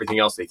everything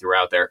else they threw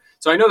out there.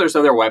 So I know there's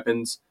other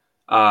weapons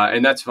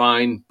and that's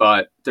fine,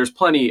 but there's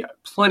plenty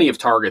of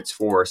targets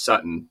for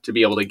Sutton to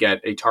be able to get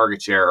a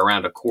target share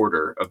around a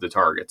quarter of the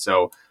target.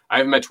 So I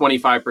have him at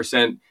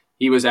 25%.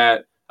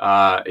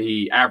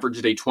 He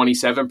averaged a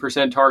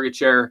 27% target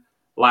share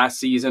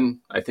last season.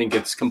 I think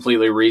it's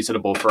completely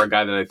reasonable for a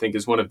guy that I think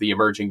is one of the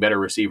emerging better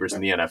receivers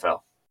in the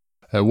NFL.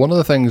 One of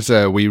the things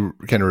we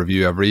kind of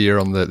review every year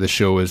on the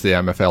show is the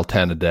MFL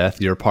 10 of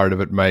Death. You're part of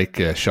it, Mike.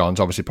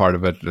 Sean's obviously part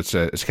of it.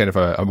 It's kind of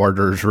a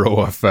murderer's row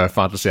of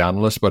fantasy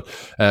analysts. But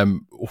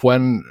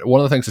one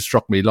of the things that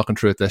struck me looking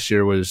through it this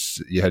year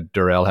was you had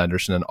Darrell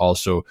Henderson and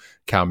also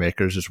Cam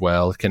Akers as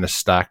well, kind of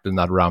stacked in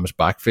that Rams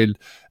backfield.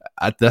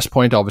 At this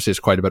point, obviously, it's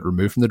quite a bit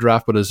removed from the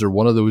draft, but is there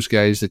one of those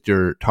guys that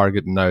you're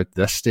targeting now at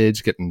this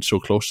stage, getting so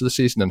close to the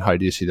season, and how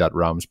do you see that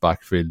Rams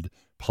backfield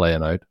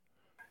playing out?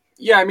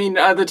 Yeah, I mean,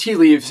 the tea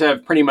leaves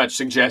have pretty much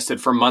suggested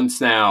for months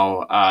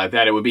now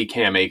that it would be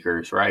Cam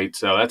Akers, right?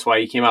 So that's why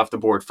he came off the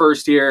board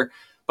first here.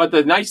 But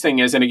the nice thing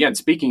is, and again,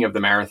 speaking of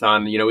the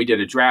marathon, we did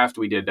a draft,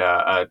 we did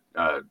a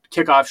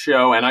kickoff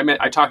show, and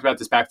I talked about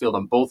this backfield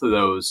on both of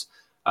those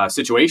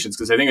situations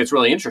because I think it's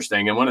really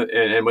interesting.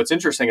 And what's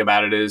interesting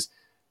about it is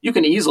you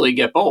can easily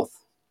get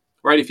both,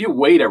 right? If you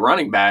wait at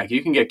running back,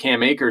 you can get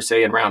Cam Akers,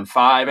 say, in round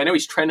 5. I know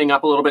he's trending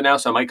up a little bit now,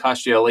 so it might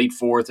cost you a late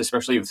 4th,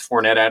 especially with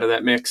Fournette out of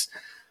that mix.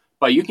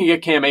 But you can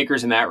get Cam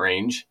Akers in that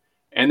range.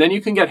 And then you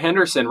can get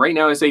Henderson. Right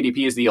now, his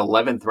ADP is the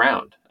 11th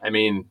round. I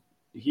mean,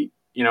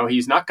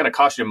 he's not going to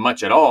cost you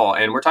much at all.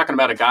 And we're talking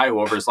about a guy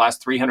who over his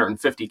last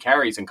 350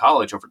 carries in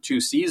college over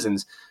 2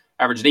 seasons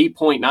averaged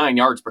 8.9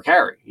 yards per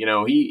carry.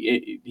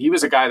 He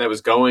was a guy that was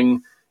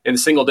going in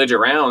single-digit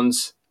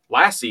rounds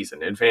last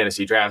season in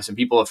fantasy drafts, and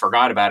people have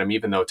forgot about him,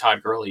 even though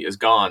Todd Gurley is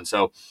gone.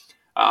 So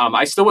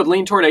I still would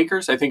lean toward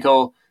Akers. I think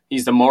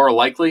he's the more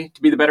likely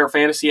to be the better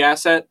fantasy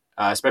asset.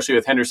 Especially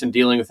with Henderson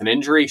dealing with an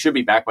injury. He should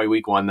be back by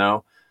week 1,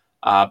 though.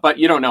 But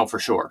you don't know for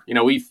sure.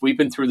 We've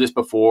been through this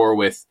before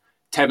with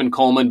Tevin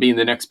Coleman being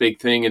the next big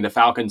thing in the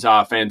Falcons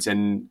offense,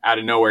 and out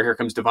of nowhere, here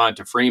comes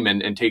Devonta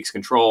Freeman and takes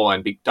control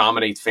and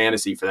dominates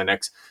fantasy for the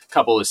next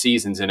couple of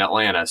seasons in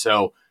Atlanta.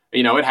 So,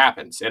 it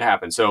happens. It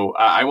happens. So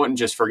I wouldn't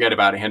just forget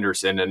about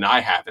Henderson, and I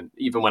haven't,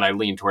 even when I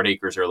leaned toward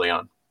Akers early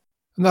on.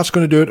 And that's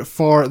going to do it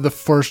for the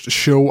first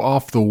show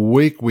of the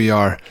week. We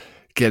are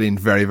getting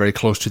very, very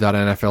close to that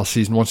NFL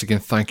season. Once again,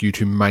 thank you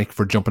to Mike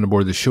for jumping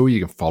aboard the show. You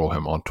can follow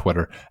him on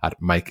Twitter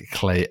at Mike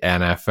Clay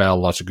NFL.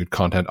 Lots of good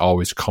content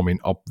always coming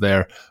up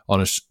there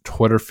on his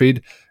Twitter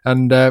feed.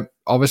 And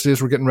obviously,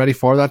 as we're getting ready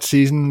for that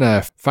season,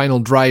 final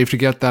drive to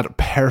get that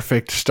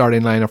perfect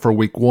starting lineup for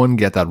week 1,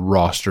 get that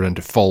roster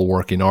into full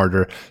working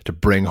order to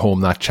bring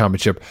home that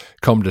championship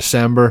come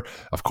December.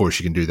 Of course,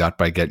 you can do that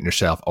by getting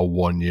yourself a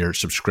 1-year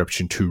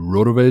subscription to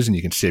RotoViz, and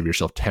you can save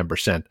yourself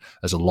 10%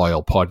 as a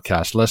loyal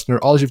podcast listener.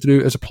 All you have to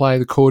do is apply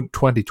the code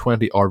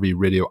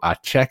 2020RVRadio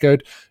at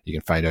checkout. You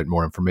can find out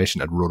more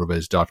information at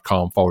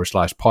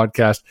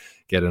rotoviz.com/podcast.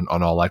 Get in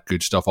on all that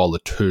good stuff, all the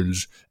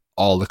tools,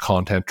 all the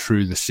content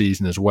through the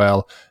season as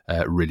well.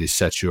 Really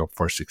sets you up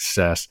for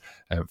success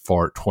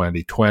for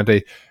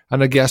 2020.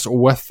 And I guess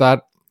with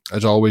that,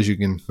 as always, you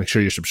can make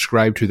sure you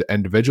subscribe to the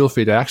individual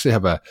feed. I actually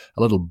have a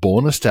little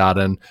bonus to add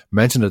in.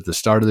 Mentioned at the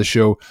start of the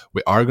show,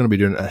 we are going to be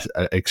doing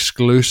an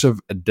exclusive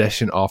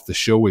edition of the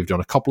show. We've done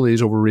a couple of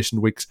these over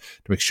recent weeks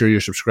to make sure you're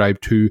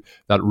subscribed to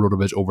that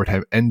RotoViz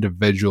Overtime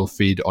individual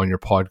feed on your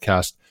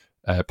podcast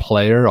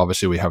player.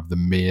 Obviously, we have the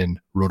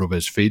main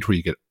RotoViz feed where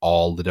you get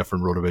all the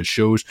different RotoViz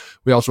shows.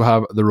 We also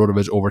have the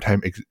RotoViz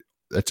Overtime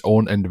its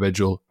own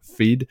individual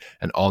feed,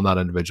 and on that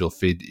individual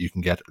feed you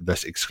can get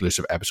this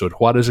exclusive episode.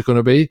 What is it going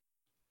to be?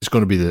 It's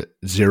going to be the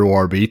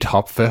 0RB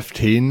Top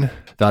 15.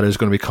 That is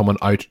going to be coming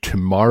out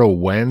tomorrow,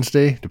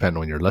 Wednesday, depending on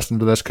when you're listening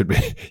to this. Could be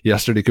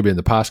yesterday, could be in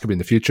the past, could be in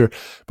the future.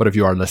 But if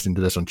you are listening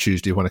to this on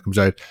Tuesday when it comes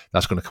out,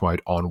 that's going to come out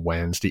on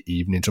Wednesday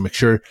evening. So make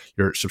sure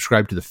you're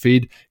subscribed to the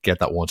feed. Get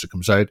that once it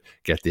comes out.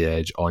 Get the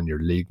edge on your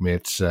league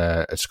mates.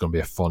 It's going to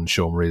be a fun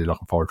show. I'm really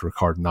looking forward to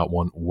recording that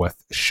one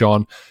with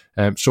Sean.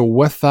 So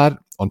with that,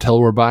 until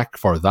we're back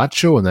for that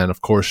show, and then,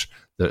 of course,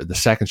 the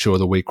second show of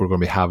the week we're going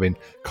to be having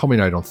coming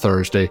out on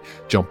Thursday.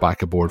 Jump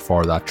back aboard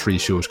for that. 3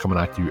 shows coming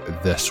at you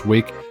this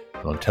week.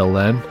 And until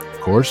then, of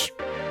course,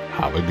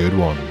 have a good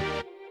one.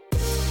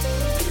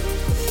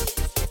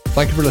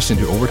 Thank you for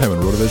listening to Overtime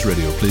on RotoViz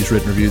Radio. Please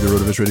rate and review the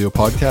RotoViz Radio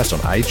podcast on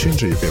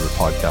iTunes or your favorite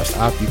podcast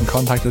app. You can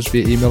contact us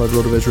via email at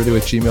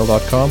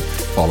rotovizradio@gmail.com.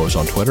 Follow us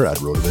on Twitter at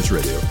RotoViz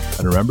Radio.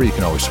 And remember, you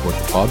can always support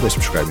the pod by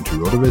subscribing to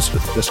RotoViz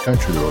with a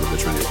discount through the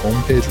RotoViz Radio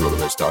homepage,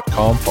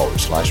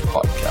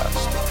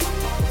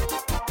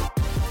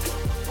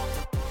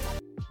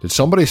 rotoviz.com/podcast. Did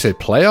somebody say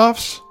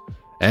playoffs?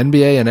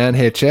 NBA and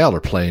NHL are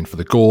playing for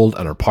the gold,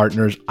 and our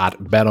partners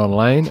at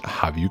BetOnline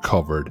have you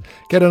covered.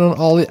 Get in on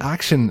all the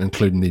action,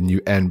 including the new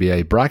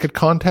NBA bracket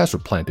contest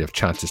with plenty of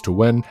chances to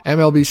win.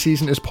 MLB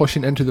season is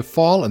pushing into the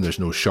fall, and there's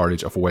no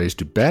shortage of ways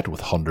to bet with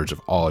hundreds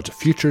of odds,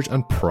 futures,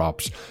 and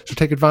props. So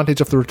take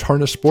advantage of the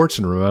return of sports,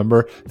 and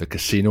remember, the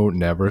casino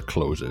never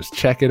closes.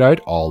 Check it out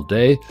all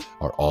day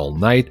or all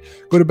night.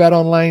 Go to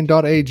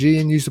betonline.ag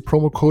and use the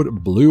promo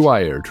code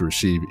BLUEWIRE to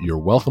receive your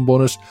welcome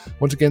bonus.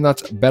 Once again,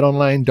 that's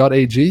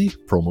betonline.ag.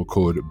 Promo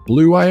code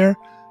BLUEWIRE.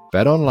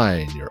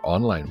 BetOnline, your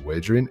online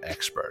wagering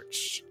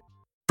experts.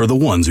 For the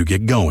ones who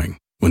get going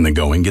when the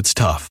going gets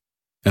tough,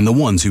 and the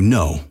ones who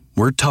know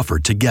we're tougher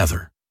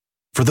together.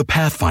 For the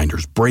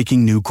Pathfinders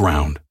breaking new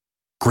ground,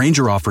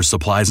 Grainger offers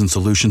supplies and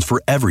solutions for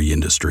every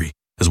industry,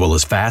 as well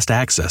as fast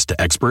access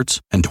to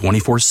experts and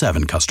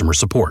 24/7 customer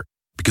support.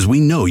 Because we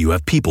know you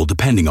have people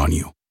depending on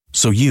you,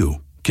 so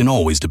you can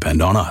always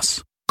depend on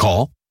us.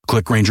 Call,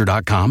 click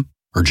Grainger.com,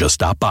 or just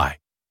stop by.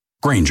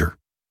 Grainger,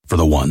 for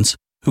the ones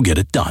who get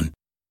it done.